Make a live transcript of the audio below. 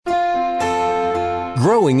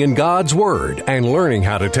growing in God's Word and learning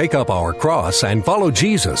how to take up our cross and follow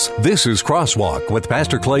Jesus. This is Crosswalk with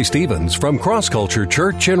Pastor Clay Stevens from Cross Culture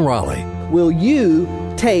Church in Raleigh. Will you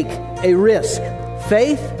take a risk?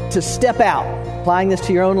 Faith to step out. Applying this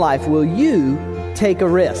to your own life, will you take a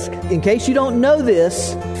risk? In case you don't know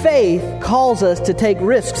this, faith calls us to take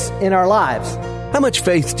risks in our lives. How much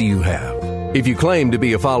faith do you have? If you claim to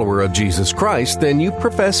be a follower of Jesus Christ, then you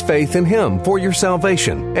profess faith in Him for your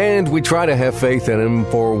salvation. And we try to have faith in Him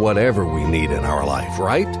for whatever we need in our life,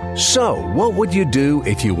 right? So, what would you do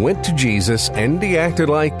if you went to Jesus and He acted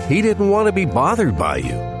like He didn't want to be bothered by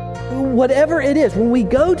you? Whatever it is, when we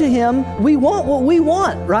go to Him, we want what we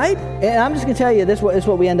want, right? And I'm just going to tell you, this is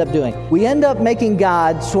what we end up doing. We end up making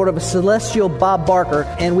God sort of a celestial Bob Barker,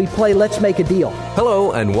 and we play Let's Make a Deal.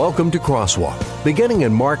 Hello, and welcome to Crosswalk. Beginning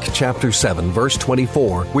in Mark chapter 7, verse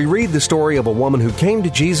 24, we read the story of a woman who came to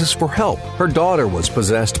Jesus for help. Her daughter was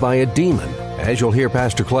possessed by a demon. As you'll hear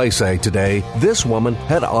Pastor Clay say today, this woman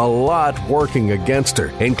had a lot working against her,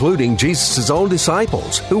 including Jesus' own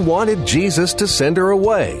disciples, who wanted Jesus to send her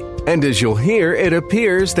away. And as you'll hear, it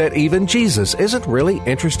appears that even Jesus isn't really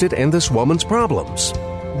interested in this woman's problems.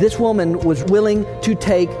 This woman was willing to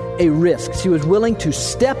take a risk. She was willing to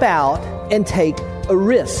step out and take a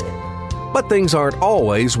risk. But things aren't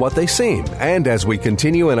always what they seem. And as we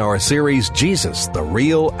continue in our series, Jesus, the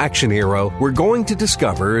Real Action Hero, we're going to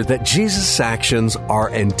discover that Jesus' actions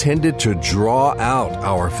are intended to draw out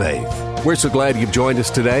our faith. We're so glad you've joined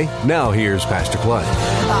us today. Now here's Pastor Clay.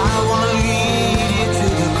 I want to lead you to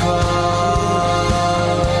the cross.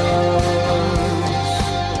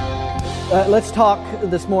 Let's talk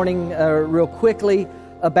this morning real quickly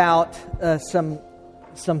about some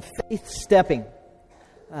faith stepping.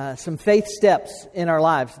 Some faith steps in our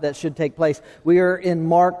lives that should take place. We are in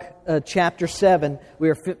Mark chapter 7.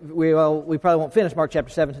 We probably won't finish Mark chapter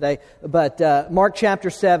 7 today, but Mark chapter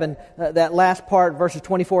 7, that last part, verses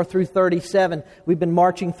 24 through 37, we've been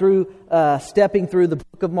marching through, stepping through the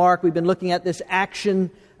book of Mark. We've been looking at this action,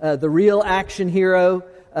 the real action hero,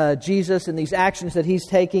 Jesus, and these actions that He's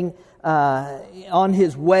taking on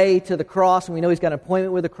His way to the cross. And we know He's got an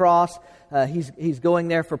appointment with the cross. He's going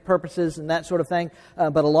there for purposes and that sort of thing.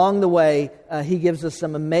 But along the way, He gives us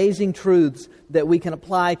some amazing truths that we can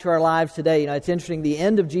apply to our lives today. You know, it's interesting. The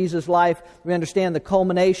end of Jesus' life, we understand the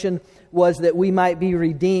culmination was that we might be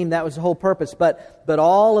redeemed. That was the whole purpose. But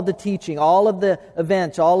all of the teaching, all of the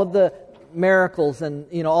events, all of the miracles,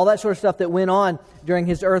 and all that sort of stuff that went on during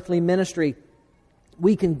His earthly ministry,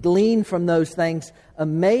 we can glean from those things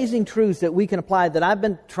amazing truths that we can apply, that I've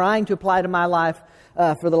been trying to apply to my life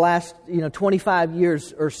for the last 25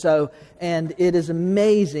 years or so, and it is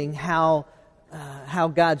amazing how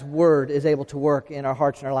God's Word is able to work in our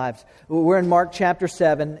hearts and our lives. We're in Mark chapter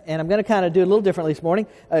 7, and I'm going to kind of do it a little differently this morning.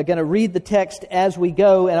 I'm going to read the text as we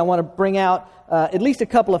go, and I want to bring out at least a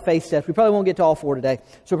couple of faith steps. We probably won't get to all four today,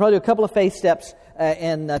 so we'll probably do a couple of faith steps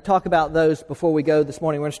and talk about those before we go this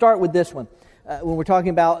morning. We're going to start with this one. When we're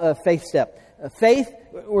talking about a faith step.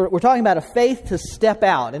 We're talking about a faith to step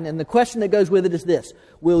out. And the question that goes with it is this: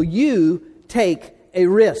 will you take a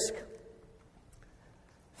risk?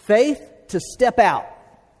 Faith to step out.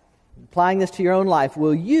 Applying this to your own life,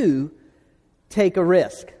 will you take a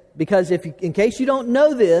risk? Because in case you don't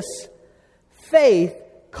know this, faith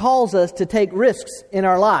calls us to take risks in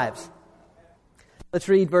our lives. Let's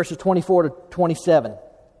read verses 24 to 27.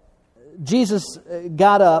 Jesus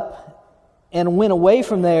got up and went away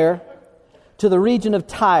from there to the region of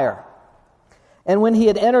Tyre. And when He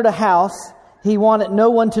had entered a house, He wanted no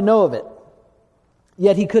one to know of it.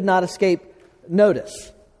 Yet He could not escape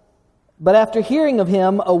notice. But after hearing of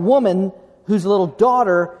Him, a woman whose little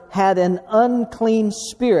daughter had an unclean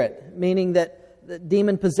spirit, meaning that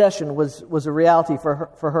demon possession was a reality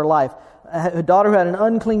for her life. Her daughter who had an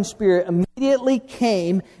unclean spirit immediately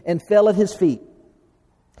came and fell at His feet.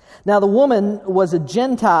 Now the woman was a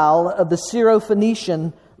Gentile of the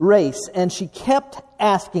Syrophoenician race, and she kept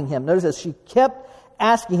asking Him, notice this, she kept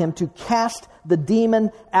asking Him to cast the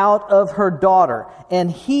demon out of her daughter.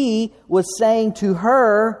 And He was saying to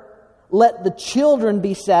her, "Let the children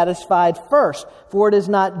be satisfied first, for it is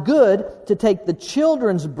not good to take the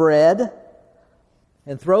children's bread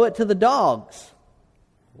and throw it to the dogs."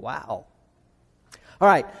 Wow. All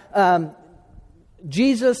right.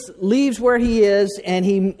 Jesus leaves where He is, and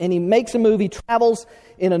he makes a move. He travels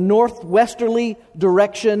in a northwesterly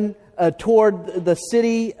direction toward the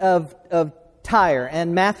city of Tyre.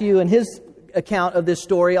 And Matthew, in his account of this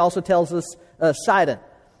story, also tells us Sidon.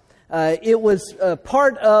 It was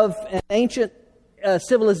part of an ancient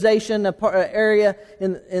civilization, an area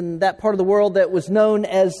in that part of the world that was known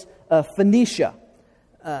as Phoenicia.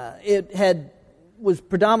 It had was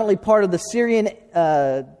predominantly part of the Syrian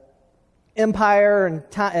empire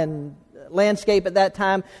and landscape at that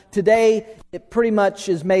time. Today, it pretty much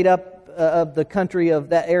is made up of the country of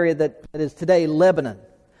that area that is today Lebanon.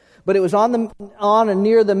 But it was on and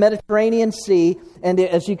near the Mediterranean Sea, and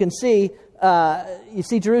as you can see, you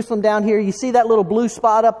see Jerusalem down here. You see that little blue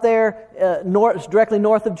spot up there, directly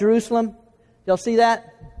north of Jerusalem? Y'all see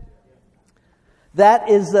that? That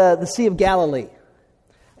is the Sea of Galilee.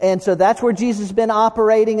 And so that's where Jesus has been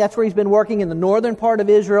operating. That's where he's been working in the northern part of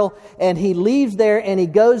Israel. And he leaves there and he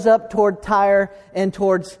goes up toward Tyre and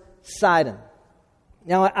towards Sidon.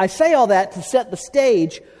 Now, I say all that to set the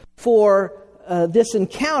stage for this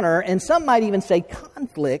encounter, and some might even say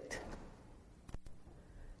conflict,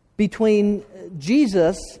 between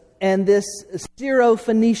Jesus and this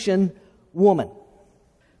Syrophoenician woman.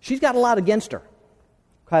 She's got a lot against her,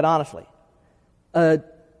 quite honestly.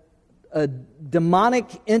 A demonic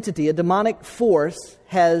entity, a demonic force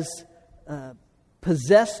has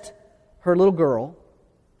possessed her little girl.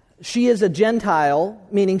 She is a Gentile,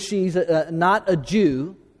 meaning she's not a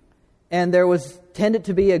Jew, and there was tended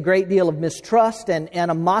to be a great deal of mistrust and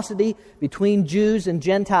animosity between Jews and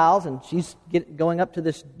Gentiles, and she's going up to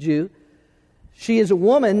this Jew. She is a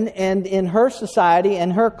woman, and in her society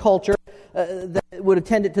and her culture, that would have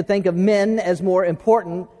tended to think of men as more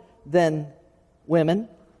important than women.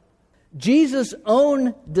 Jesus'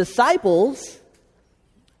 own disciples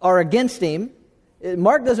are against him.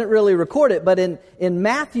 Mark doesn't really record it, but in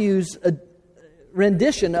Matthew's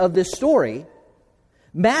rendition of this story,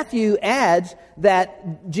 Matthew adds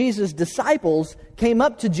that Jesus' disciples came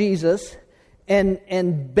up to Jesus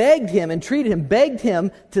and begged him and begged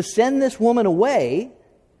him to send this woman away,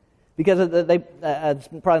 because it's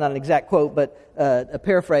probably not an exact quote, but a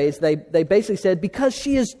paraphrase. They basically said, because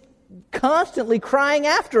she is constantly crying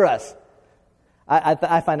after us.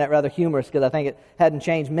 I find that rather humorous, because I think it hadn't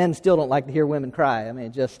changed. Men still don't like to hear women cry. I mean, we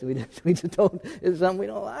just don't. It's something we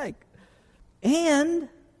don't like. And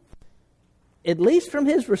at least from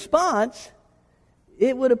his response,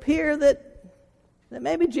 it would appear that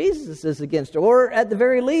maybe Jesus is against her, or at the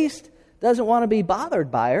very least doesn't want to be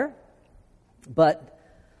bothered by her. But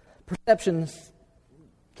perceptions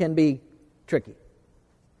can be tricky.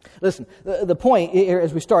 Listen, the point here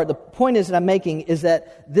as we start, the point that I'm making is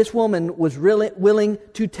that this woman was really willing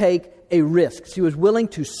to take a risk. She was willing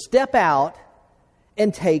to step out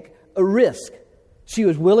and take a risk. She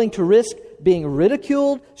was willing to risk being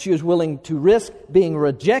ridiculed. She was willing to risk being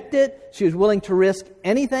rejected. She was willing to risk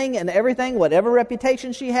anything and everything, whatever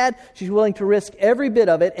reputation she had. She's willing to risk every bit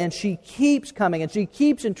of it, and she keeps coming, and she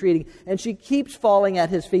keeps entreating, and she keeps falling at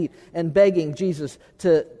his feet and begging Jesus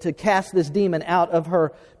to cast this demon out of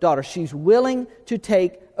her daughter. She's willing to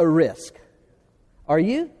take a risk. Are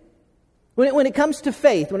you? When it comes to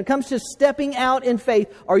faith, when it comes to stepping out in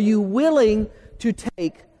faith, are you willing to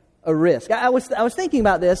take a risk? I was thinking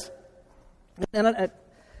about this, and I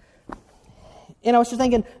was just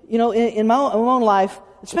thinking, in my own life,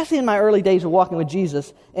 especially in my early days of walking with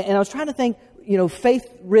Jesus, and I was trying to think, faith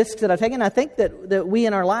risks that I've taken. I think that we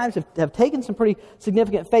in our lives have taken some pretty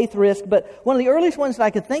significant faith risks, but one of the earliest ones that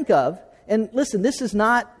I could think of, and listen, this is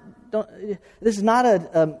not a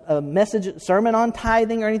sermon on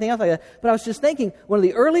tithing or anything else like that, but I was just thinking, one of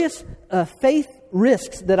the earliest faith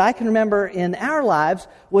risks that I can remember in our lives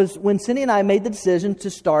was when Cindy and I made the decision to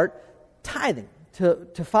start tithing,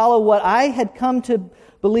 to follow what I had come to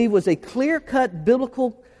believe was a clear-cut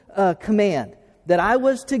biblical command, that I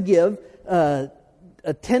was to give a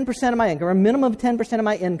 10% of my income, or a minimum of 10% of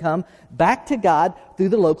my income, back to God through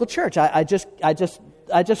the local church. I just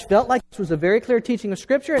felt like this was a very clear teaching of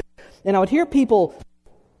Scripture, and I would hear people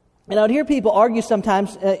argue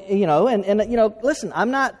sometimes, listen,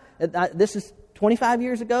 I'm not. This is 25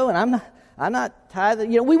 years ago, and I'm not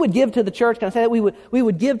tithing. We would give to the church. Can I say that? We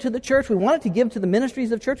would give to the church. We wanted to give to the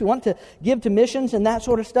ministries of church. We wanted to give to missions and that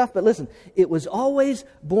sort of stuff. But listen, it was always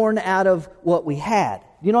born out of what we had.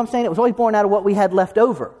 You know what I'm saying? It was always born out of what we had left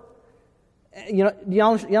over. Do you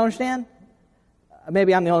understand?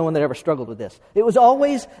 Maybe I'm the only one that ever struggled with this. It was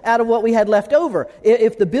always out of what we had left over.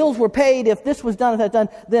 If the bills were paid, if this was done, if that done,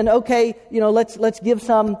 then okay, let's give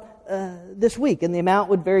some this week, and the amount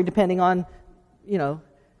would vary depending on,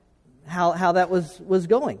 how that was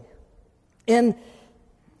going. And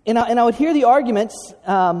I would hear the arguments,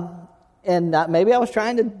 and maybe I was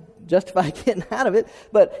trying to justify getting out of it,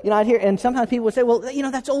 but I'd hear, and sometimes people would say, well,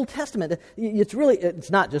 that's Old Testament.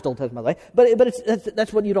 It's not just Old Testament, by the way, but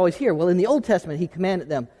that's what you'd always hear. Well, in the Old Testament, he commanded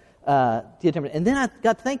them And then I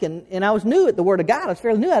got thinking, and I was new at the Word of God. I was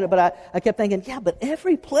fairly new at it, but I kept thinking, yeah, but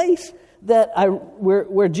every place that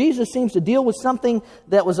where Jesus seems to deal with something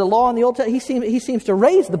that was a law in the Old Testament, he seems to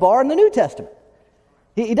raise the bar in the New Testament.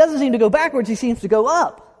 He doesn't seem to go backwards. He seems to go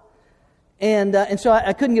up. And so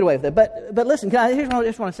I couldn't get away with it. But listen, here's what I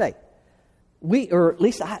just want to say. We were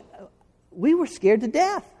scared to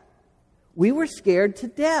death. We were scared to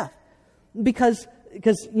death because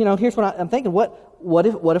here's what I'm thinking. What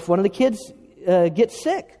if one of the kids gets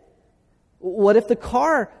sick? What if the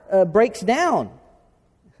car breaks down?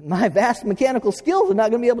 My vast mechanical skills are not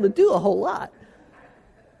going to be able to do a whole lot.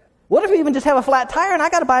 What if we even just have a flat tire and I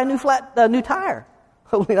got to buy a new tire?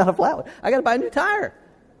 Hopefully not a flat one. I got to buy a new tire.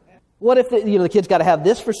 What if the kids got to have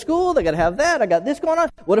this for school? They got to have that. I got this going on.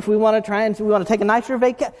 What if we want to take a nicer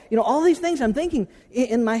vacation? All these things I'm thinking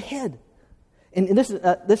in my head. And this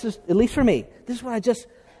is at least for me. This is what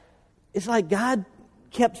it's like God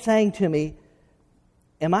kept saying to me,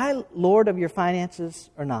 am I Lord of your finances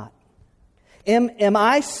or not? Am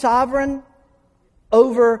I sovereign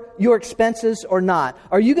over your expenses or not?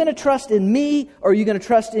 Are you going to trust in me or are you going to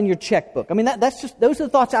trust in your checkbook? I mean, those are the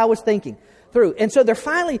thoughts I was thinking through. And so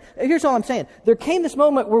here's all I'm saying. There came this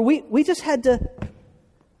moment where we just had to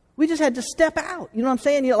step out. You know what I'm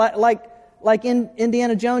saying? Like in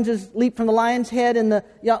Indiana Jones's leap from the lion's head never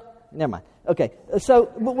mind. Okay,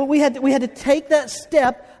 so we had to take that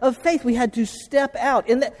step of faith. We had to step out.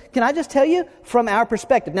 And can I just tell you, from our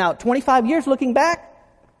perspective, now 25 years looking back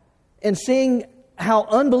and seeing how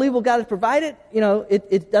unbelievable God has provided,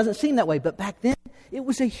 it doesn't seem that way. But back then, it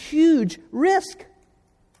was a huge risk.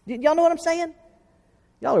 Y'all know what I'm saying?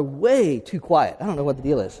 Y'all are way too quiet. I don't know what the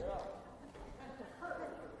deal is.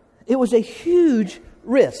 It was a huge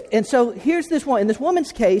risk. And so here's this one. In this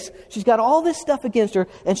woman's case, she's got all this stuff against her,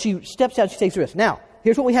 and she steps out, she takes a risk. Now,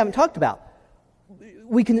 here's what we haven't talked about.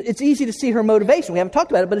 It's easy to see her motivation. We haven't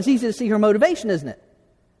talked about it, but it's easy to see her motivation, isn't it?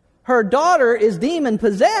 Her daughter is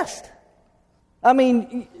demon-possessed. I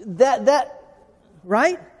mean,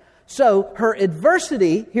 right? So her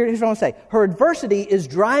adversity, here's what I want to say. Her adversity is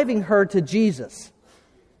driving her to Jesus.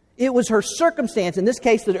 It was her circumstance, in this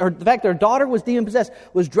case, the fact that her daughter was demon-possessed,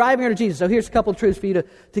 was driving her to Jesus. So here's a couple of truths for you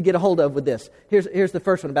to get a hold of with this. Here's the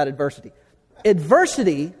first one about adversity.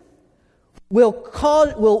 Adversity will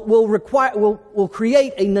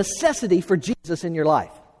create a necessity for Jesus in your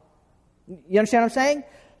life. You understand what I'm saying?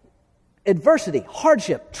 Adversity,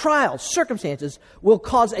 hardship, trials, circumstances will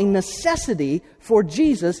cause a necessity for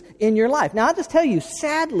Jesus in your life. Now, I'll just tell you,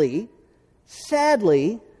 sadly,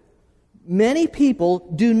 many people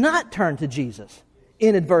do not turn to Jesus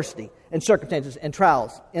in adversity and circumstances and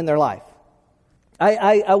trials in their life.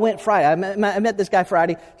 I went Friday. I met this guy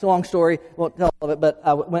Friday. It's a long story. Won't tell all of it, but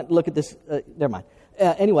I went to look at this. Never mind.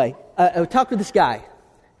 Anyway, I talked to this guy.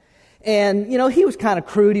 And, he was kind of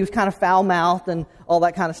crude. He was kind of foul-mouthed and all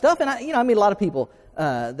that kind of stuff. And, I meet a lot of people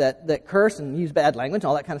that curse and use bad language and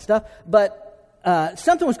all that kind of stuff. But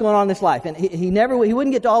something was going on in his life. And he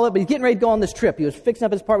wouldn't get to all of it, but he's getting ready to go on this trip. He was fixing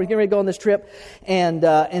up his apartment. He's getting ready to go on this trip.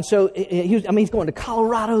 And so he's going to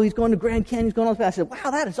Colorado. He's going to Grand Canyon. He's going on this. I said, wow,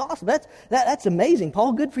 that is awesome. That's amazing,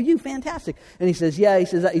 Paul. Good for you. Fantastic. And he says, yeah. He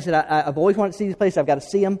said, I've always wanted to see this place. I've got to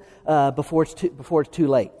see him before it's too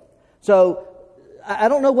late. So I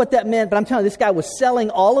don't know what that meant, but I'm telling you, this guy was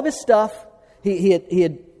selling all of his stuff. He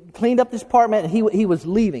had cleaned up this apartment, and he was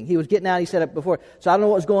leaving. He was getting out. He said it before. So I don't know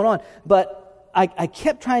what was going on. But I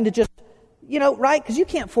kept trying to just, right? Because you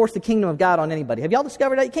can't force the kingdom of God on anybody. Have y'all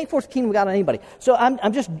discovered that? You can't force the kingdom of God on anybody. So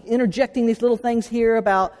I'm just interjecting these little things here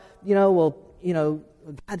about,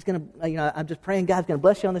 God's going to, I'm just praying God's going to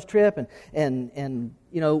bless you on this trip, and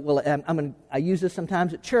I use this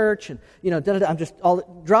sometimes at church, and I'm just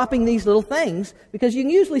all dropping these little things because you can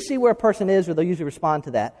usually see where a person is, or they'll usually respond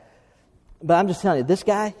to that. But I'm just telling you, this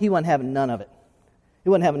guy, he wasn't having none of it. He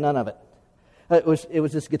wasn't having none of it. It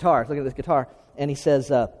was this guitar. I was looking at this guitar, and he says,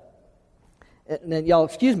 and then y'all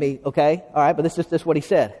excuse me, okay, all right, but this is what he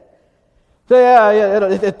said. So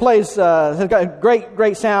it plays, it's got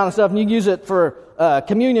great sound and stuff, and you can use it for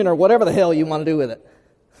communion or whatever the hell you want to do with it.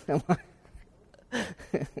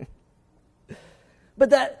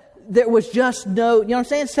 But there was just no, you know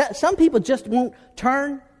what I'm saying? Some people just won't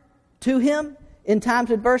turn to Him in times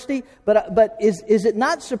of adversity. But is it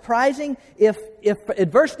not surprising if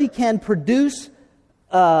adversity can produce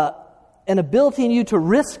an ability in you to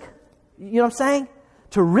risk? You know what I'm saying?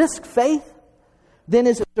 To risk faith. Then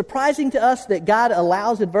is it surprising to us that God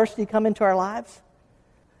allows adversity to come into our lives?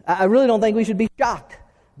 I really don't think we should be shocked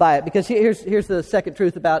by it, because here's the second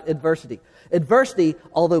truth about adversity. Adversity,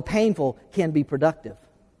 although painful, can be productive.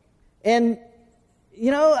 And,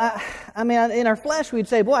 I mean, in our flesh, we'd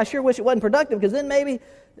say, boy, I sure wish it wasn't productive, because then maybe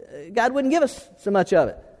God wouldn't give us so much of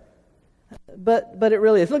it. But it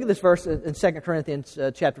really is. Look at this verse in 2 Corinthians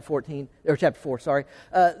chapter 4.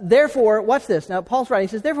 Therefore, watch this. Now, Paul's writing.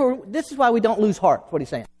 He says, therefore, this is why we don't lose heart. That's what he's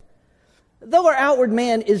saying. Though our outward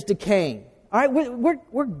man is decaying. All right,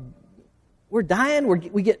 we're dying.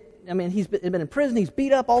 We get. I mean, he's been in prison. He's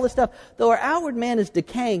beat up. All this stuff. Though our outward man is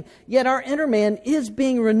decaying, yet our inner man is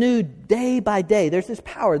being renewed day by day. There's this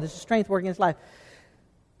power. There's this strength working in his life.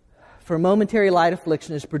 For momentary light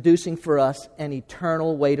affliction is producing for us an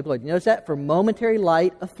eternal weight of glory. You notice that? For momentary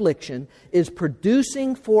light affliction is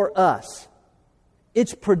producing for us.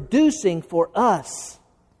 It's producing for us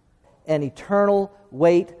an eternal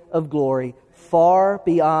weight of glory far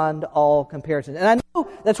beyond all comparison. And I know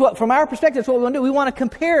that's what, from our perspective, that's what we want to do. We want to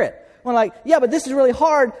compare it. We're like, yeah, but this is really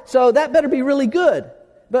hard, so that better be really good.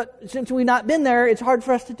 But since we've not been there, it's hard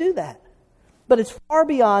for us to do that. But it's far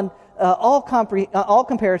beyond all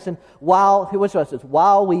comparison. While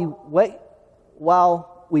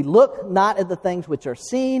we look not at the things which are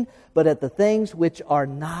seen, but at the things which are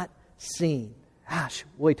not seen. Gosh,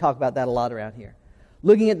 we talk about that a lot around here.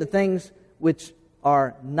 Looking at the things which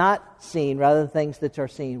are not seen rather than things that are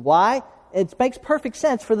seen. Why? It makes perfect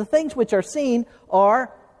sense. For the things which are seen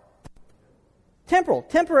are temporal,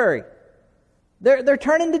 temporary. They're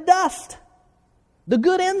turning to dust. The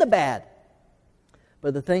good and the bad.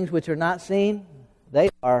 But the things which are not seen, they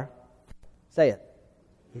are, say it,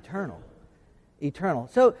 eternal. Eternal.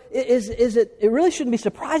 So it really shouldn't be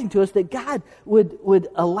surprising to us that God would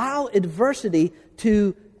allow adversity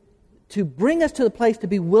to bring us to the place to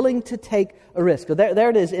be willing to take a risk. So there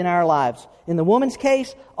it is in our lives. In the woman's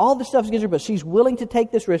case, all the stuff's against her, but she's willing to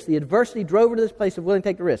take this risk. The adversity drove her to this place of willing to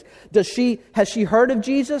take the risk. Has she heard of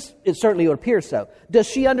Jesus? It certainly would appear so. Does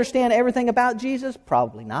she understand everything about Jesus?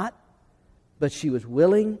 Probably not. But she was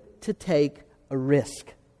willing to take a risk.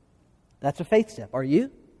 That's a faith step. Are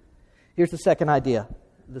you? Here's the second idea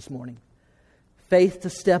this morning. Faith to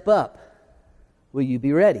step up. Will you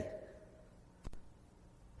be ready?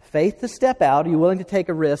 Faith to step out. Are you willing to take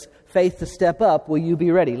a risk? Faith to step up. Will you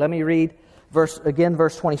be ready? Let me read verse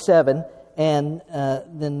 27 and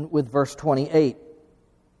then with verse 28.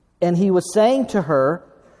 And he was saying to her,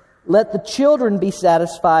 let the children be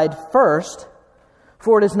satisfied first,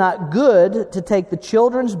 for it is not good to take the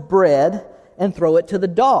children's bread and throw it to the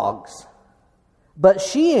dogs. But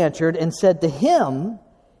she answered and said to him,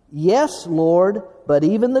 yes, Lord, but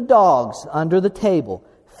even the dogs under the table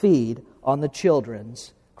feed on the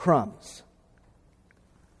children's crumbs.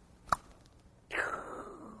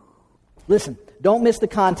 Listen, don't miss the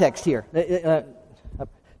context here.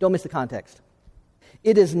 Don't miss the context.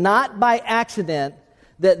 It is not by accident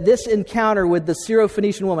that this encounter with the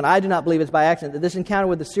Syrophoenician woman, I do not believe it's by accident, that this encounter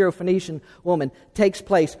with the Syrophoenician woman takes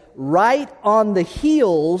place right on the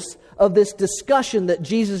heels of this discussion that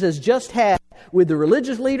Jesus has just had with the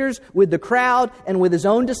religious leaders, with the crowd, and with his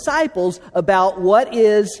own disciples about what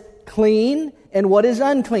is clean and what is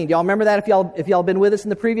unclean. Do y'all remember that if y'all been with us in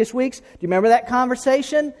the previous weeks? Do you remember that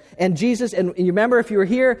conversation? And Jesus, and you remember if you were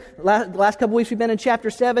here, the last couple of weeks we've been in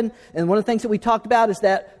chapter 7, and one of the things that we talked about is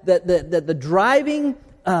that the driving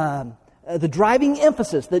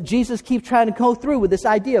emphasis that Jesus keeps trying to go through with this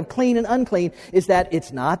idea of clean and unclean is that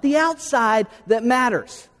it's not the outside that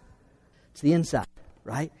matters. It's the inside,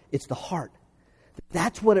 right? It's the heart.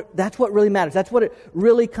 That's what really matters. That's what it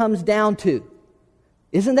really comes down to.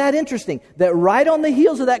 Isn't that interesting? That right on the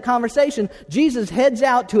heels of that conversation, Jesus heads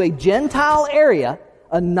out to a Gentile area,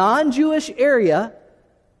 a non-Jewish area,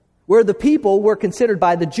 where the people were considered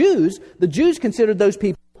by the Jews. The Jews considered those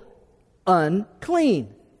people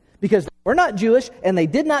unclean because they were not Jewish and they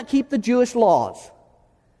did not keep the Jewish laws.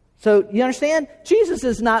 So you understand? Jesus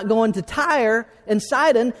is not going to Tyre and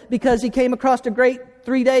Sidon because he came across a great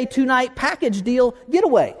 3-day, 2-night package deal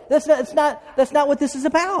getaway. That's not what this is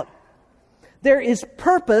about. There is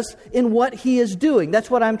purpose in what he is doing.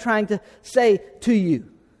 That's what I'm trying to say to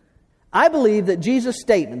you. I believe that Jesus'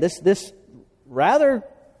 statement, this rather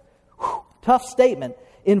tough statement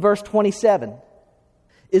in verse 27,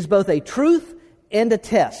 is both a truth and a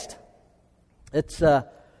test. Let's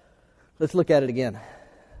look at it again.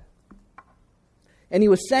 And he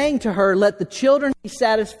was saying to her, let the children be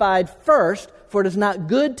satisfied first, for it is not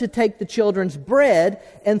good to take the children's bread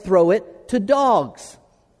and throw it to dogs.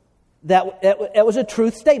 That was a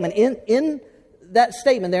truth statement. In that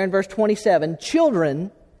statement there in verse 27,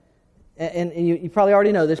 children, and you probably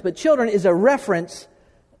already know this, but children is a reference.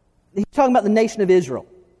 He's talking about the nation of Israel.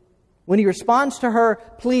 When he responds to her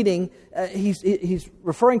pleading, he's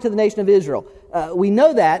referring to the nation of Israel. We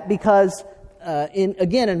know that because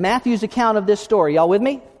in Matthew's account of this story, y'all with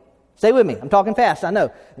me? Stay with me. I'm talking fast, I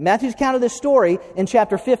know. In Matthew's account of this story, in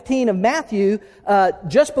chapter 15 of Matthew,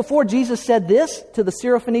 just before Jesus said this to the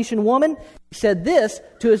Syrophoenician woman, he said this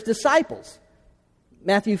to his disciples.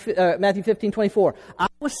 Matthew 15:24. I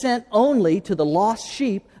was sent only to the lost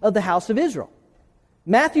sheep of the house of Israel.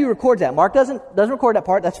 Matthew records that. Mark doesn't record that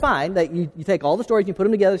part. That's fine. That you take all the stories, you put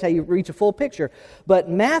them together, that's how you reach a full picture. But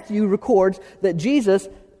Matthew records that Jesus,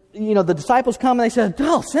 the disciples come and they said,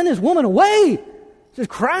 "Oh, send this woman away. She's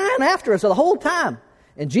crying after us the whole time."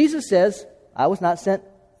 And Jesus says, I was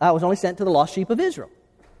only sent to the lost sheep of Israel.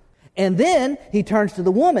 And then he turns to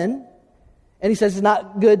the woman and he says, it's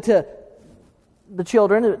not good to the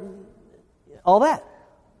children, all that.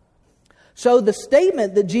 So the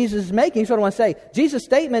statement that Jesus is making, here's what I want to say. Jesus'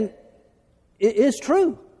 statement is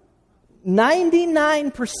true.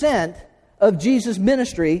 99% of Jesus'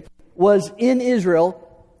 ministry was in Israel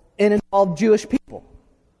and involved Jewish people.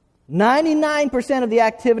 99% of the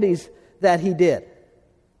activities that he did.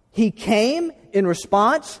 He came in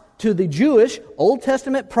response to the Jewish Old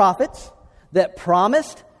Testament prophets that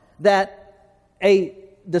promised that a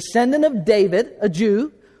descendant of David, a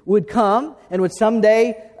Jew, would come and would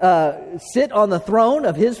someday sit on the throne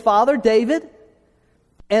of his father David,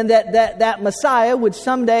 and that Messiah would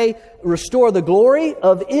someday restore the glory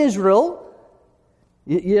of Israel.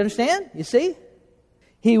 You understand? You see?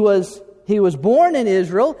 He was born in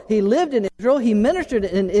Israel, he lived in Israel, he ministered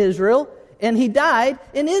in Israel, and he died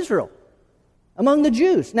in Israel among the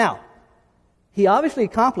Jews. Now, he obviously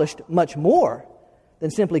accomplished much more than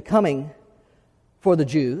simply coming for the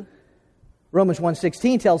Jew. Romans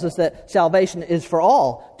 1:16 tells us that salvation is for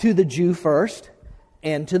all, to the Jew first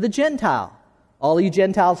and to the Gentile. All of you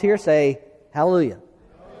Gentiles here say, hallelujah.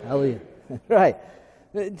 Hallelujah. Right.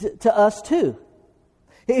 To us too.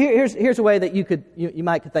 Here's a way that you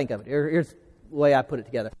might could think of it. Here's the way I put it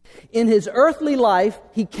together. In his earthly life,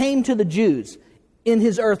 he came to the Jews. In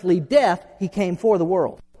his earthly death, he came for the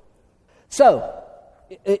world. So,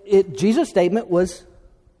 Jesus' statement was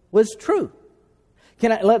true.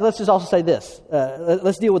 Let's just also say this.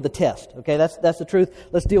 Let's deal with the test. Okay, that's the truth.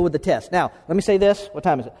 Let's deal with the test. Now, let me say this. What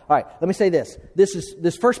time is it? All right, let me say this.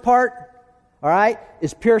 This first part, all right,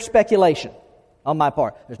 is pure speculation on my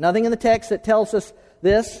part. There's nothing in the text that tells us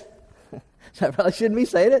this. So I probably shouldn't be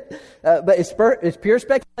saying it. But it's pure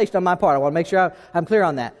speculation on my part. I want to make sure I'm clear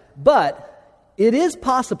on that. But it is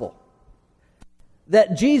possible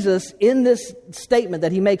that Jesus, in this statement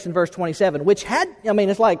that he makes in verse 27, which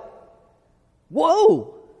it's like,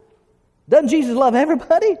 whoa! Doesn't Jesus love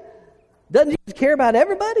everybody? Doesn't Jesus care about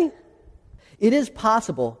everybody? It is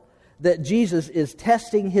possible that Jesus is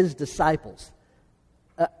testing his disciples.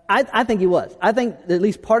 I think he was. I think that at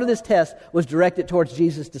least part of this test was directed towards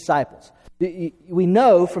Jesus' disciples. We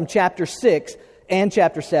know from chapter 6 and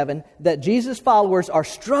chapter 7 that Jesus' followers are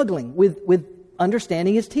struggling with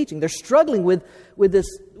understanding his teaching. They're struggling with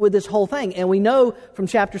this whole thing. And we know from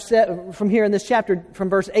from here in this chapter, from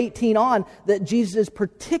verse 18 on, that Jesus is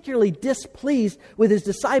particularly displeased with his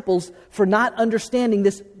disciples for not understanding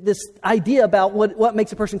this idea about what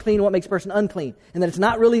makes a person clean and what makes a person unclean. And that it's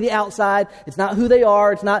not really the outside, it's not who they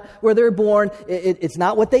are, it's not where they're born, it's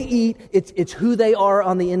not what they eat, it's who they are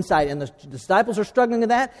on the inside. And the disciples are struggling with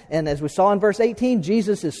that. And as we saw in verse 18,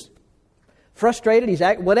 Jesus is frustrated,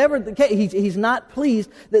 he's not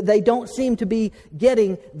pleased that they don't seem to be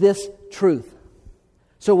getting this truth.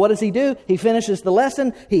 So what does he do? He finishes the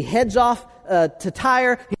lesson, he heads off to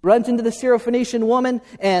Tyre, he runs into the Syrophoenician woman,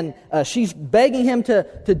 and she's begging him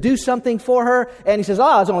to do something for her, and he says,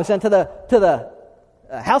 I was only sent to the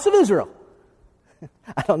house of Israel.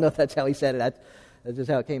 I don't know if that's how he said it, that's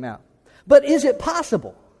just how it came out. But is it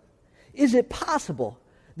possible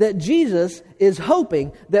that Jesus is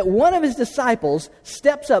hoping that one of his disciples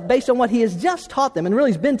steps up based on what he has just taught them, and really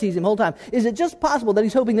he's been teasing him the whole time? Is it just possible that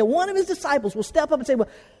he's hoping that one of his disciples will step up and say,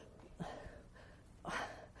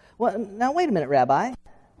 well, now wait a minute, Rabbi.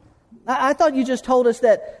 I thought you just told us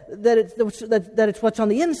that it's what's on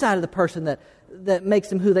the inside of the person that makes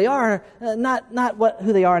them who they are, not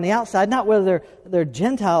who they are on the outside, not whether they're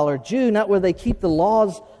Gentile or Jew, not whether they keep the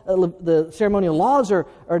laws, the ceremonial laws or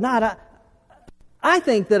not. I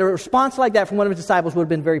think that a response like that from one of his disciples would have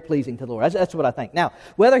been very pleasing to the Lord. That's what I think. Now,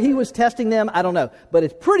 whether he was testing them, I don't know. But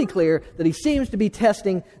it's pretty clear that he seems to be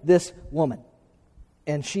testing this woman.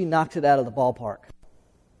 And she knocks it out of the ballpark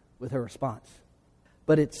with her response.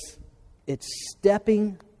 But it's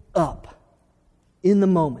stepping up in the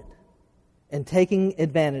moment and taking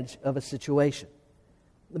advantage of a situation.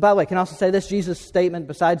 By the way, can I also say this? Jesus' statement,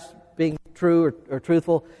 besides being true or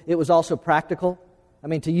truthful, it was also practical. I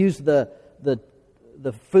mean, to use the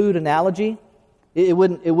food analogy, It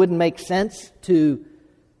wouldn't make sense to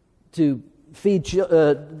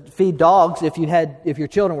feed dogs if your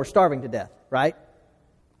children were starving to death, right?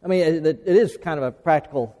 I mean, it is kind of a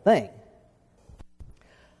practical thing.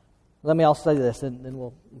 Let me also say this, and then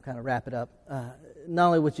we'll kind of wrap it up. Not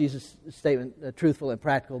only was Jesus' statement truthful and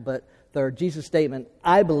practical, but third, Jesus' statement,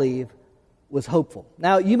 I believe, was hopeful.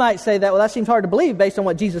 Now, you might say that, well, that seems hard to believe based on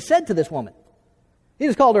what Jesus said to this woman. He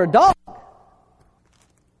just called her a dog.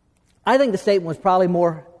 I think the statement was probably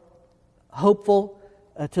more hopeful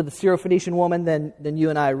to the Syrophoenician woman than you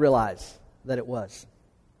and I realize that it was.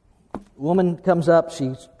 The woman comes up.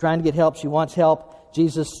 She's trying to get help. She wants help.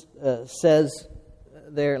 Jesus says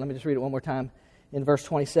there, let me just read it one more time, in verse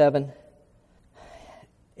 27.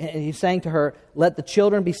 And he's saying to her, let the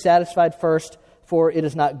children be satisfied first, for it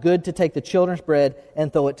is not good to take the children's bread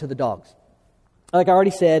and throw it to the dogs. Like I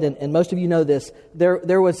already said, and most of you know this, there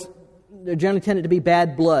generally tended to be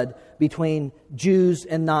bad blood between Jews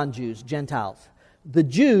and non-Jews, Gentiles. The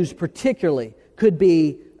Jews particularly could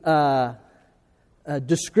be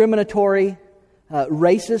discriminatory,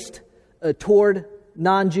 racist toward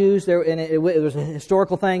non-Jews. It was a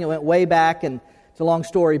historical thing. It went way back, and it's a long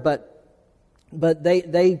story, but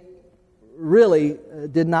they really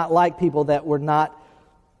did not like people that were not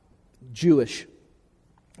Jewish.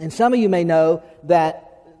 And some of you may know that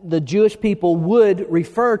the Jewish people would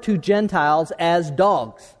refer to Gentiles as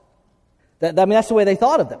dogs. That's the way they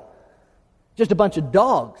thought of them. Just a bunch of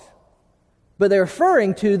dogs. But they're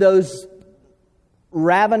referring to those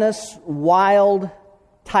ravenous, wild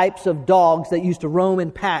types of dogs that used to roam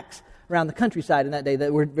in packs around the countryside in that day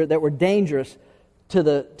that were dangerous to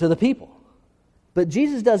the people. But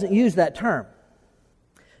Jesus doesn't use that term.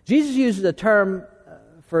 Jesus uses a term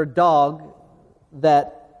for a dog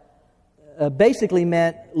that basically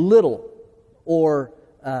meant little or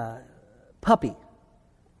puppy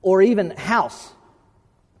or even house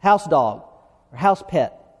dog or house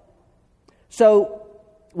pet. So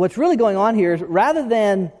what's really going on here is rather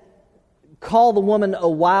than call the woman a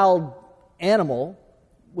wild animal,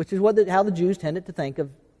 which is how the Jews tended to think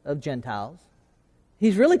of Gentiles,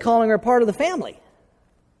 he's really calling her part of the family,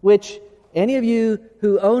 which any of you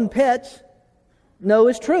who own pets know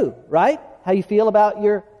is true, right? How you feel about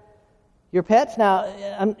your pets?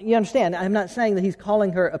 Now, you understand, I'm not saying that he's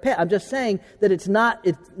calling her a pet. I'm just saying that it's not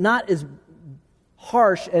as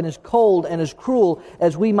harsh and as cold and as cruel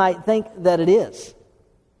as we might think that it is.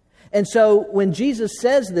 And so when Jesus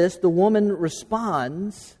says this, the woman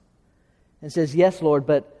responds and says, yes, Lord,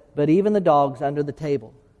 but even the dogs under the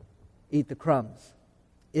table eat the crumbs.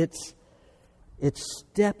 It's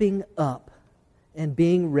stepping up and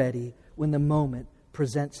being ready when the moment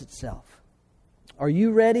presents itself. Are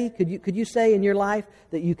you ready? Could you say in your life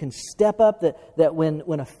that you can step up, that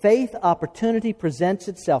when a faith opportunity presents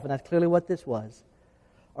itself, and that's clearly what this was,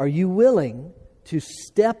 are you willing to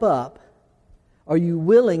step up? Are you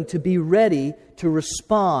willing to be ready to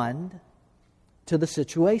respond to the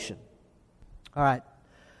situation? All right.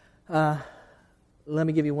 Let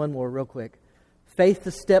me give you one more real quick. Faith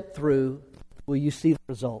to step through, will you see the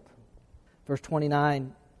result? Verse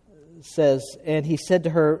 29 says, and he said to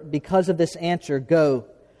her, because of this answer, go,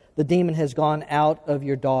 the demon has gone out of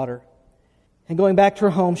your daughter. And going back to her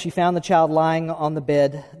home, she found the child lying on the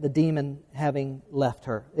bed, the demon having left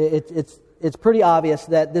her. It's pretty obvious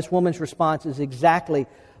that this woman's response is exactly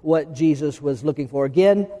what Jesus was looking for.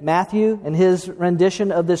 Again, Matthew, in his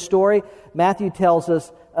rendition of this story, Matthew tells us,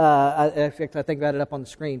 in fact, I think I got it up on the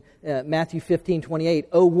screen, Matthew 15:28,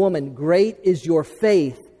 O woman, great is your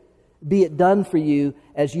faith, be it done for you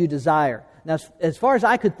as you desire. Now, as far as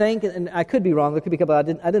I could think, and I could be wrong, there could be a couple, I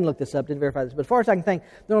didn't look this up, didn't verify this, but as far as I can think,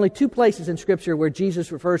 there are only two places in Scripture where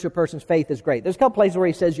Jesus refers to a person's faith as great. There's a couple places where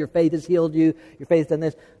he says, your faith has healed you, your faith has done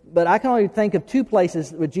this, but I can only think of two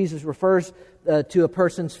places where Jesus refers to a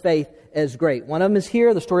person's faith as great. One of them is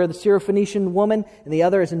here, the story of the Syrophoenician woman, and the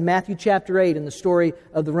other is in Matthew chapter 8, in the story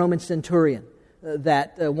of the Roman centurion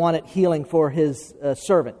that wanted healing for his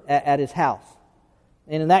servant at his house.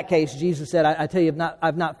 And in that case, Jesus said, I tell you,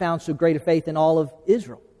 I've not found so great a faith in all of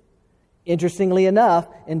Israel. Interestingly enough,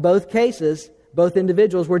 in both cases, both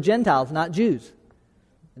individuals were Gentiles, not Jews.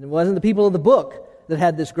 And it wasn't the people of the book that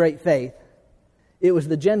had this great faith. It was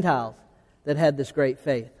the Gentiles that had this great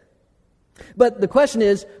faith. But the question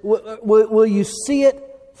is, will you see it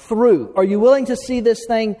through? Are you willing to see this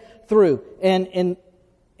thing through? And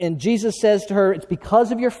Jesus says to her, it's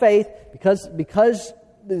because of your faith, because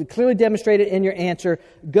clearly demonstrated in your answer,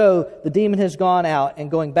 go, the demon has gone out.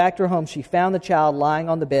 And going back to her home, she found the child lying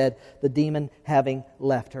on the bed, the demon having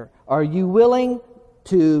left her. Are you willing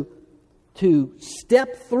to to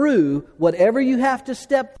step through whatever you have to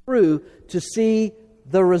step through to see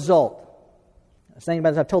the result. I was thinking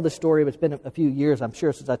about this. I've told this story, but it's been a few years, I'm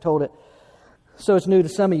sure, since I told it. So it's new to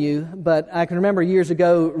some of you, but I can remember years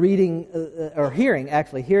ago hearing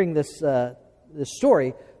this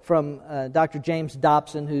story from Dr. James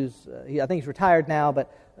Dobson, who's I think he's retired now,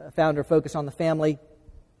 but founder of Focus on the Family.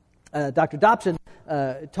 Dr. Dobson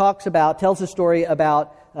tells the story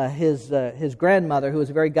about his grandmother, who was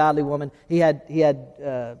a very godly woman. He had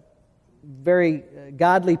very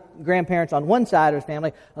godly grandparents on one side of his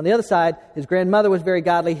family. On the other side, his grandmother was very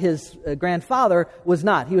godly. His grandfather was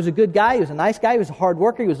not. He was a good guy. He was a nice guy. He was a hard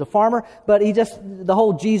worker. He was a farmer. But the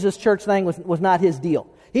whole Jesus church thing was not his deal.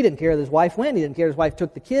 He didn't care that his wife went. He didn't care his wife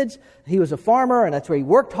took the kids. He was a farmer, and that's where he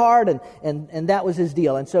worked hard, and that was his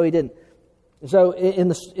deal. And so he didn't. So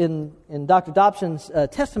in Dr. Dobson's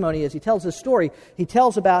testimony, as he tells this story, he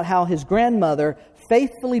tells about how his grandmother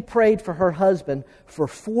faithfully prayed for her husband for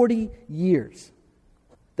 40 years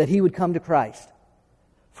that he would come to Christ.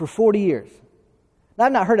 For 40 years. Now,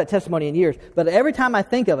 I've not heard that testimony in years, but every time I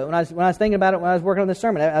think of it, when I was thinking about it when I was working on this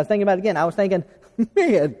sermon, I was thinking about it again. I was thinking,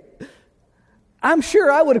 man, I'm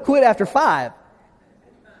sure I would have quit after 5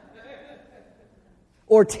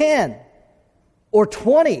 or 10 or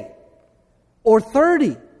 20 or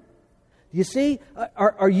 30. You see,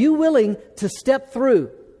 are you willing to step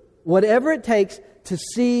through whatever it takes to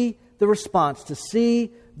see the response, to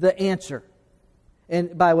see the answer?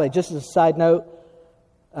 And by the way, just as a side note,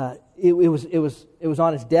 it was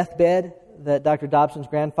on his deathbed that Dr. Dobson's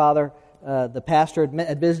grandfather, the pastor,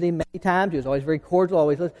 had visited him many times. He was always very cordial,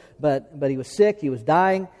 always, but he was sick, he was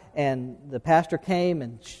dying, and the pastor came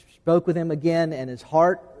and spoke with him again, and his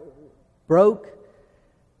heart broke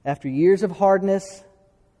after years of hardness.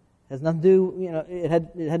 Has nothing to do, it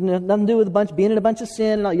had nothing to do with being in a bunch of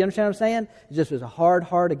sin and all. You understand what I'm saying? It just was a hard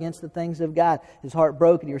heart against the things of God. His heart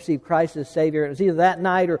broke, and he received Christ as Savior. It was either that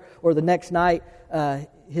night or the next night.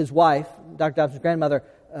 His wife, Dr. Dobson's grandmother,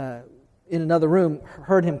 in another room,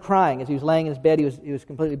 heard him crying as he was laying in his bed. He was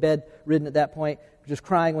completely bedridden at that point, just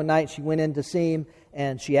crying one night. She went in to see him,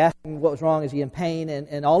 and she asked him what was wrong. Is he in pain?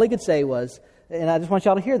 And all he could say was, and I just want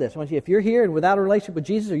y'all to hear this. If you're here and without a relationship with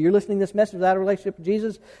Jesus, or you're listening to this message without a relationship with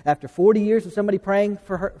Jesus, after 40 years of somebody praying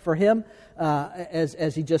for him, as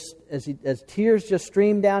tears just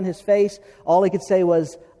streamed down his face, all he could say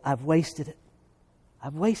was, "I've wasted it.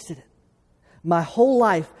 I've wasted it. My whole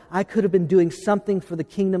life, I could have been doing something for the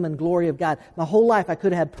kingdom and glory of God. My whole life, I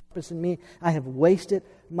could have had purpose in me. I have wasted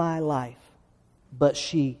my life." But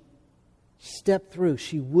she stepped through.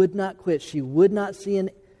 She would not quit. She would not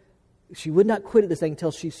quit at this thing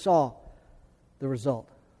until she saw the result.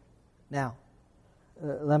 Now,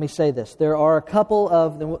 let me say this. There are a couple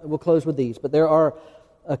of, then we'll close with these, but there are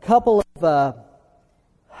a couple of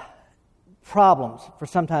problems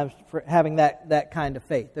for having that kind of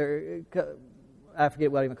faith. I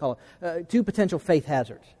forget what I even call it. 2 potential faith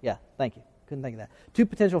hazards. Yeah, thank you. Couldn't think of that. 2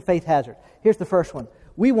 potential faith hazards. Here's the first one.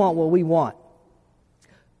 We want what we want.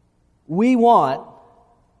 We want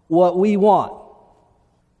what we want.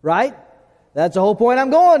 Right? That's the whole point I'm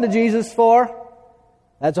going to Jesus for.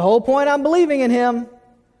 That's the whole point I'm believing in Him.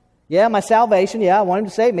 Yeah, my salvation. Yeah, I want Him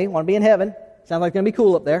to save me. I want to be in heaven. Sounds like it's going to be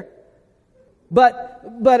cool up there. But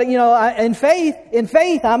in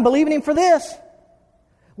faith, I'm believing Him for this.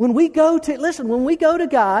 When we go to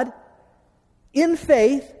God in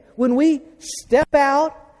faith, when we step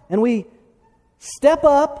out and we step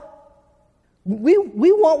up, we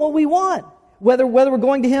want what we want. Whether we're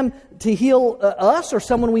going to Him to heal us or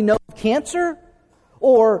someone we know of cancer,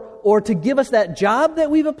 or to give us that job that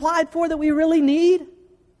we've applied for that we really need,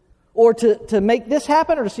 or to make this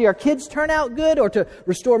happen, or to see our kids turn out good, or to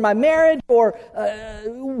restore my marriage, or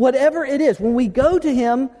whatever it is. When we go to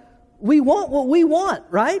Him, we want what we want,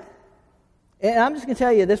 right? And I'm just going to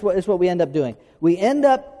tell you, this is what we end up doing. We end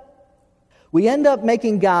up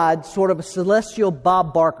making God sort of a celestial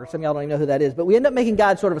Bob Barker. Some of y'all don't even know who that is. But we end up making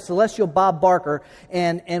God sort of a celestial Bob Barker,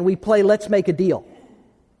 and we play let's make a deal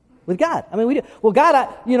with God. I mean, we do. Well, God,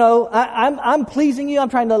 I'm pleasing you. I'm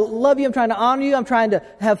trying to love you. I'm trying to honor you. I'm trying to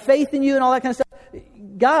have faith in you and all that kind of stuff.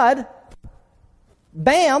 God,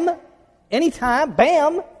 bam, anytime,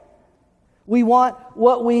 bam, we want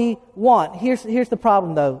what we want. Here's the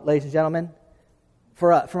problem, though, ladies and gentlemen,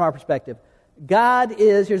 from our perspective. God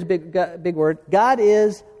is, here's a big word, God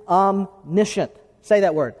is omniscient. Say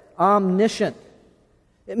that word, omniscient.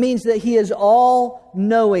 It means that He is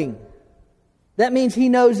all-knowing. That means He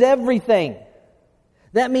knows everything.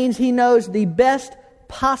 That means He knows the best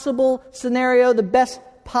possible scenario, the best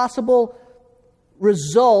possible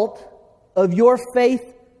result of your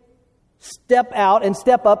faith step out and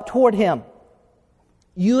step up toward Him.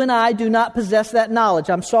 You and I do not possess that knowledge.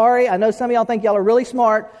 I'm sorry. I know some of y'all think y'all are really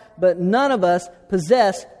smart, but none of us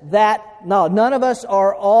possess that knowledge. None of us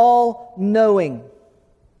are all knowing.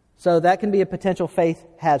 So that can be a potential faith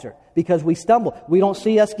hazard because we stumble. We don't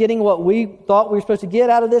see us getting what we thought we were supposed to get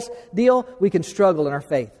out of this deal. We can struggle in our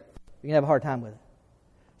faith. We can have a hard time with it.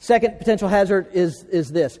 Second potential hazard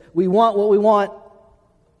is this. We want what we want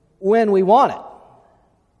when we want it.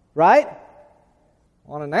 Right?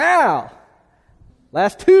 Want it now.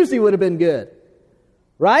 Last Tuesday would have been good.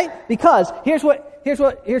 Right? Because here's what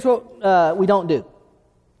we don't do.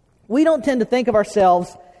 We don't tend to think of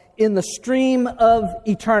ourselves in the stream of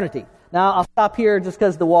eternity. Now, I'll stop here just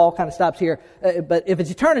because the wall kind of stops here. But if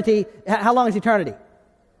it's eternity, how long is eternity?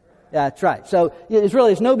 Yeah, that's right. So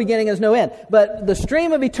there's no beginning, there's no end. But the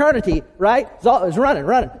stream of eternity, right, is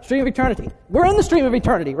running. Stream of eternity. We're in the stream of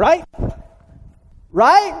eternity, right?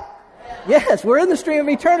 Right? Yes, we're in the stream of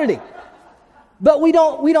eternity. But we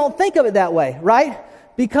don't think of it that way, right?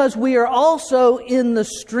 Because we are also in the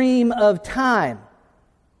stream of time.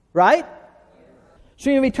 Right?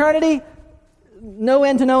 Stream of eternity, no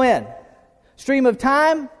end to no end. Stream of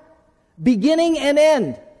time, beginning and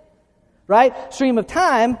end. Right? Stream of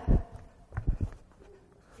time.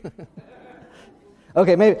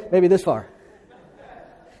 Okay, maybe this far.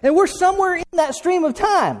 And we're somewhere in that stream of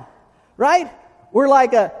time. Right? We're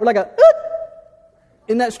like a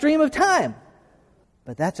in that stream of time.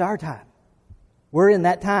 But that's our time. We're in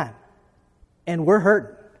that time. And we're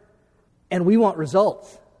hurting. And we want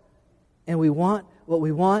results. And we want what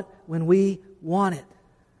we want when we want it.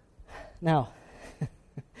 Now,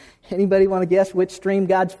 anybody want to guess which stream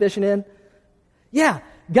God's fishing in? Yeah,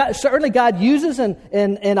 certainly God uses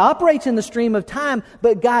and operates in the stream of time,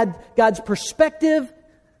 but God's perspective,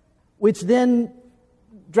 which then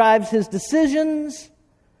drives His decisions,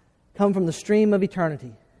 come from the stream of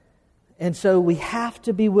eternity. And so we have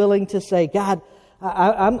to be willing to say, God,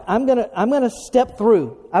 I'm gonna step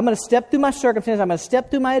through. I'm gonna step through my circumstances. I'm gonna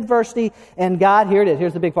step through my adversity. And God, here it is.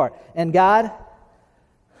 Here's the big part. And God,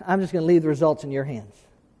 I'm just gonna leave the results in your hands.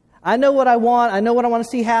 I know what I want. I know what I want to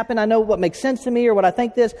see happen. I know what makes sense to me or what I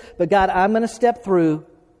think this. But God, I'm gonna step through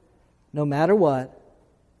no matter what.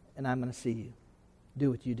 And I'm gonna see you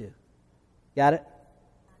do what you do. Got it?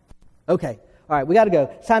 Okay. All right, we got to go.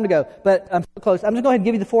 It's time to go. But I'm so close. I'm just going to go ahead and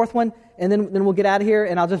give you the fourth one, and then we'll get out of here.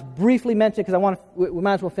 And I'll just briefly mention, because we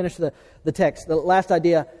might as well finish the text. The last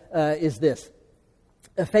idea is this.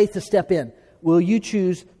 A faith to step in. Will you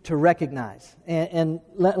choose to recognize? And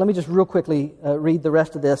let me just real quickly read the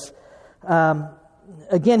rest of this.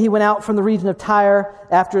 Again, he went out from the region of Tyre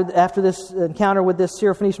after this encounter with this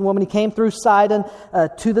Syrophoenician woman. He came through Sidon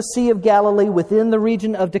to the Sea of Galilee within the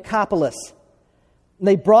region of Decapolis.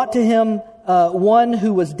 They brought to him one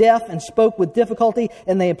who was deaf and spoke with difficulty,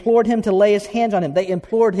 and they implored him to lay his hands on him. They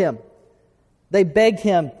implored him. They begged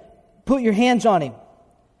him, put your hands on him.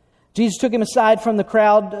 Jesus took him aside from the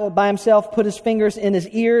crowd by himself, put his fingers in his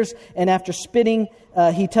ears, and after spitting,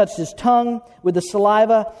 he touched his tongue with the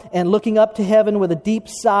saliva, and looking up to heaven with a deep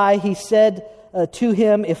sigh, he said to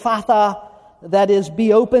him, Ephphatha, that is,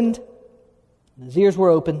 be opened. And his ears were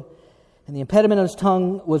open, and the impediment of his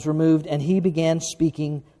tongue was removed, and he began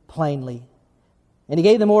speaking plainly. And he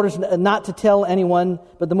gave them orders not to tell anyone,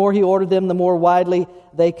 but the more he ordered them, the more widely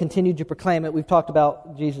they continued to proclaim it. We've talked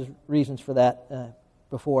about Jesus' reasons for that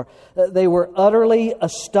before. They were utterly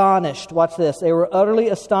astonished. Watch this. They were utterly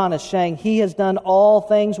astonished, saying, He has done all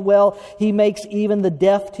things well. He makes even the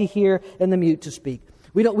deaf to hear and the mute to speak.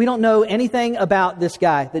 We don't know anything about this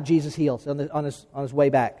guy that Jesus heals on his way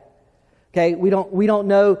back. Okay, we don't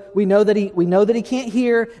know. We know that he can't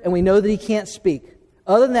hear, and we know that he can't speak.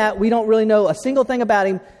 Other than that, we don't really know a single thing about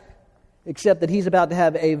him, except that he's about to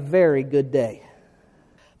have a very good day.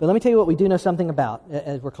 But let me tell you what we do know something about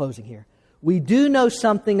as we're closing here. We do know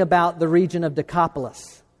something about the region of Decapolis.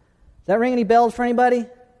 Does that ring any bells for anybody?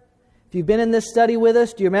 If you've been in this study with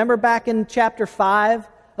us, do you remember back in chapter 5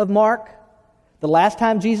 of Mark, the last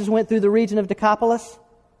time Jesus went through the region of Decapolis?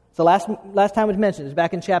 So last time it was mentioned, it was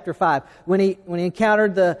back in chapter 5. When he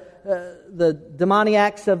encountered the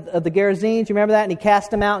demoniacs of the Gerasenes, you remember that? And he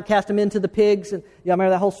cast them out and cast them into the pigs. And y'all remember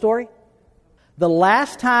that whole story? The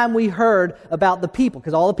last time we heard about the people,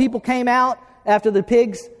 because all the people came out after the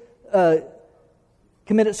pigs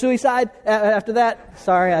committed suicide after that.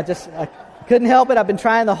 Sorry, I couldn't help it. I've been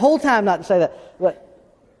trying the whole time not to say that. But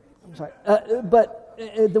I'm sorry. But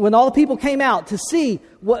when all the people came out to see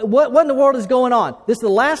what in the world is going on, this is the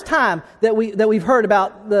last time that we've heard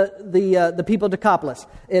about the people of Decapolis.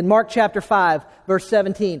 In Mark chapter 5, verse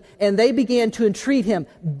 17, and they began to entreat him,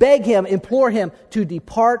 beg him, implore him to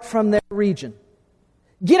depart from their region.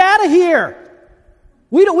 Get out of here!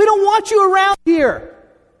 We don't want you around here.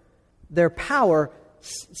 Their power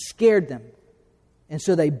scared them. And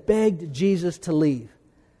so they begged Jesus to leave.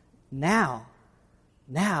 Now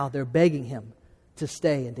they're begging him to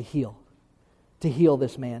stay and to heal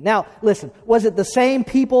this man. Now, listen, was it the same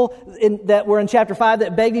people that were in chapter 5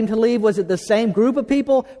 that begged him to leave? Was it the same group of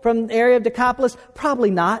people from the area of Decapolis?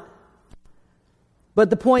 Probably not. But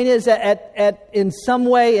the point is that in some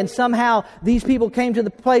way and somehow, these people came to the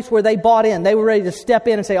place where they bought in. They were ready to step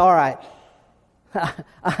in and say, all right,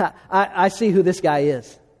 I see who this guy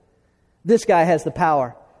is. This guy has the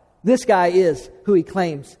power. This guy is who he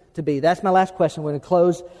claims to be. That's my last question. We're going to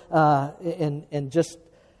close and just...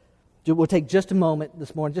 We'll take just a moment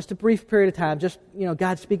this morning, just a brief period of time, just,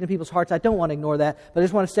 God speaking to people's hearts. I don't want to ignore that, but I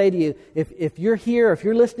just want to say to you, if you're here, if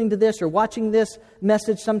you're listening to this or watching this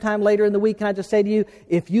message sometime later in the week, can I just say to you,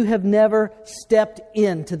 if you have never stepped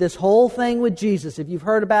into this whole thing with Jesus, if you've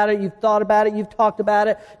heard about it, you've thought about it, you've talked about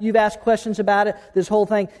it, you've asked questions about it, this whole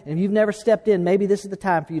thing, and if you've never stepped in, maybe this is the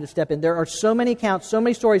time for you to step in. There are so many accounts, so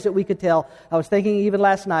many stories that we could tell. I was thinking even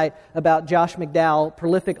last night about Josh McDowell,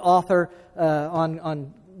 prolific author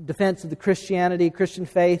on defense of the Christian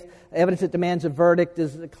faith. Evidence That Demands a Verdict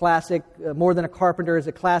is a classic. More Than a Carpenter is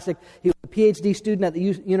a classic. He was a PhD student at the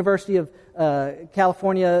University of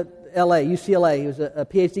California, UCLA. He was a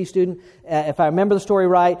PhD student. If I remember the story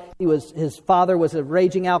right, his father was a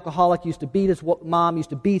raging alcoholic, used to beat his mom, used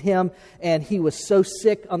to beat him, and he was so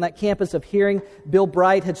sick on that campus of hearing Bill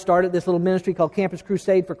Bright had started this little ministry called Campus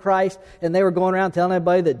Crusade for Christ, and they were going around telling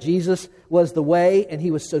everybody that Jesus was the way, and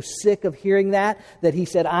he was so sick of hearing that he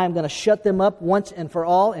said, I'm going to shut them up once and for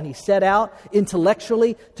all, and he set out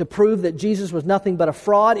intellectually to prove that Jesus was nothing but a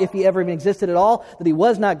fraud, if he ever even existed at all, that he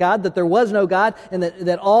was not God, that there was no God, and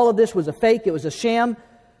that all of this was a fake, it was a sham.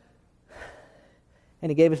 And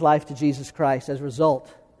he gave his life to Jesus Christ as a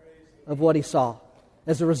result of what he saw,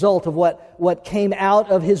 as a result of what came out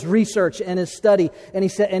of his research and his study. And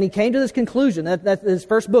he came to this conclusion that his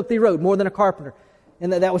first book that he wrote, More Than a Carpenter,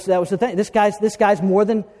 and that was the thing. This guy's more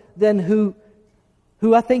than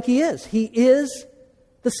who I think he is. He is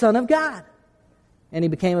the Son of God, and he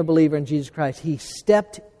became a believer in Jesus Christ. He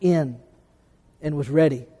stepped in and was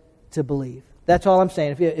ready to believe. That's all I'm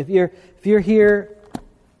saying. If you're here,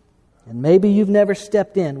 and maybe you've never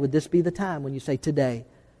stepped in, would this be the time when you say, today,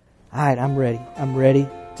 all right, I'm ready. I'm ready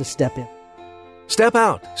to step in. Step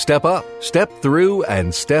out, step up, step through,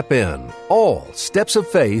 and step in. All steps of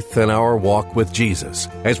faith in our walk with Jesus.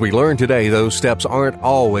 As we learn today, those steps aren't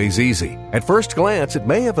always easy. At first glance, it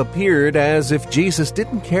may have appeared as if Jesus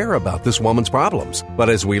didn't care about this woman's problems. But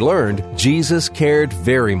as we learned, Jesus cared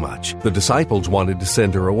very much. The disciples wanted to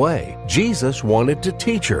send her away. Jesus wanted to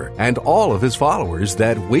teach her and all of his followers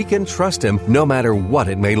that we can trust him no matter what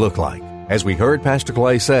it may look like. As we heard Pastor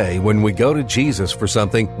Clay say, when we go to Jesus for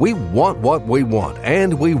something, we want what we want,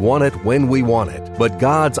 and we want it when we want it. But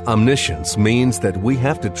God's omniscience means that we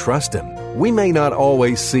have to trust him. We may not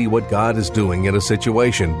always see what God is doing in a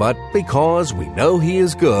situation, but because we know he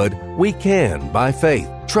is good, we can, by faith,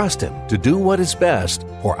 trust him to do what is best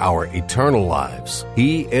for our eternal lives.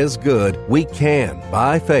 He is good. We can,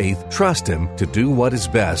 by faith, trust him to do what is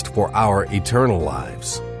best for our eternal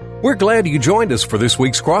lives. We're glad you joined us for this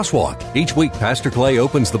week's Crosswalk. Each week, Pastor Clay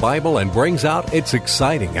opens the Bible and brings out its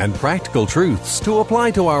exciting and practical truths to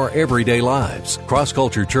apply to our everyday lives. Cross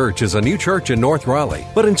Culture Church is a new church in North Raleigh,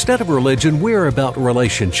 but instead of religion, we're about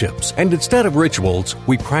relationships. And instead of rituals,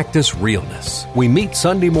 we practice realness. We meet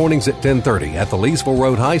Sunday mornings at 10:30 at the Leesville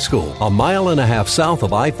Road High School, a mile and a half south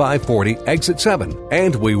of I-540, exit 7.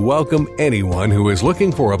 And we welcome anyone who is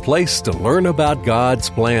looking for a place to learn about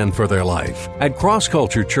God's plan for their life. At Cross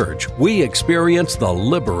Culture Church, we experience the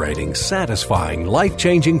liberating, satisfying,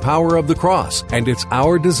 life-changing power of the cross, and it's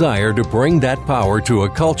our desire to bring that power to a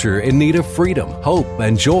culture in need of freedom, hope,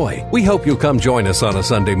 and joy. We hope you'll come join us on a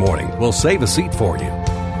Sunday morning. We'll save a seat for you.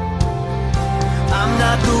 I'm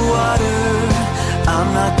not the water,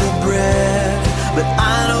 I'm not the bread, but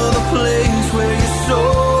I know the place where your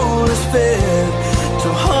soul is fed.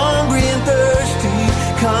 So hungry and thirsty,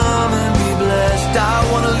 come and be blessed. I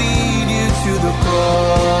want to lead you to the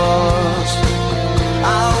cross.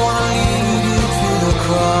 I want to lead you to the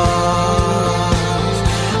cross.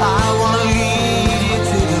 I want to lead you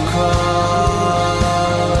to the cross.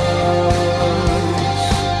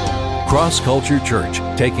 Cross Culture Church,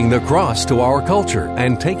 taking the cross to our culture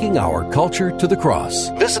and taking our culture to the cross.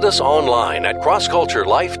 Visit us online at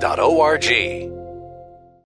crossculturelife.org.